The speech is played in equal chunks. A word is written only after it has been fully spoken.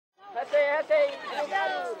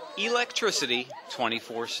Electricity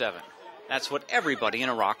 24/7. That's what everybody in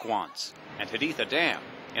Iraq wants. And Haditha Dam,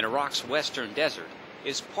 in Iraq's western desert,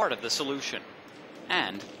 is part of the solution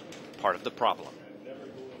and part of the problem.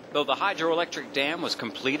 Though the hydroelectric dam was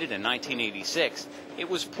completed in 1986, it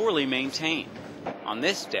was poorly maintained. On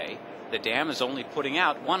this day, the dam is only putting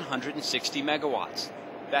out 160 megawatts.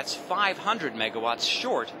 That's 500 megawatts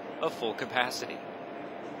short of full capacity.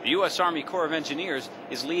 The U.S. Army Corps of Engineers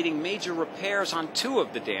is leading major repairs on 2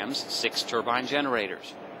 of the dam's 6 turbine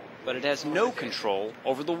generators. But it has no control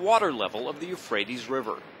over the water level of the Euphrates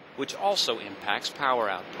River, which also impacts power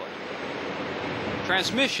output.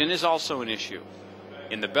 Transmission is also an issue.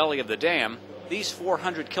 In the belly of the dam, these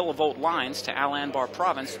 400 kilovolt lines to Al Anbar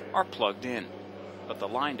province are plugged in. But the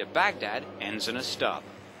line to Baghdad ends in a stub.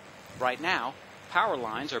 Right now, power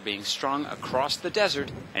lines are being strung across the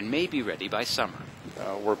desert and may be ready by summer.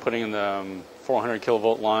 We're putting in the 400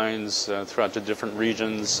 kilovolt lines throughout the different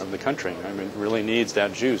regions of the country. I mean, it really needs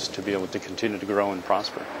that juice to be able to continue to grow and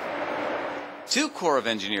prosper. 2 Corps of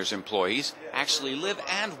Engineers employees actually live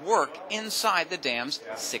and work inside the dam's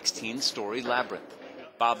 16-story labyrinth.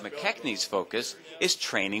 Bob McKechnie's focus is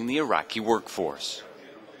training the Iraqi workforce.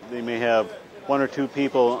 They may have 1 or 2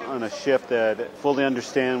 people on a shift that fully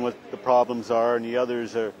understand what the problems are, and the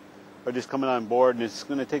others are just coming on board, and it's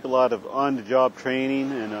going to take a lot of on-the-job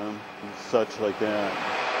training and such like that.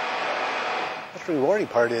 The most rewarding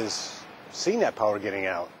part is seeing that power getting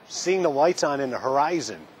out, seeing the lights on in the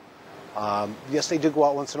horizon. Yes, they do go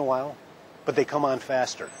out once in a while, but they come on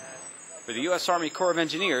faster. For the U.S. Army Corps of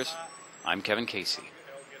Engineers, I'm Kevin Casey.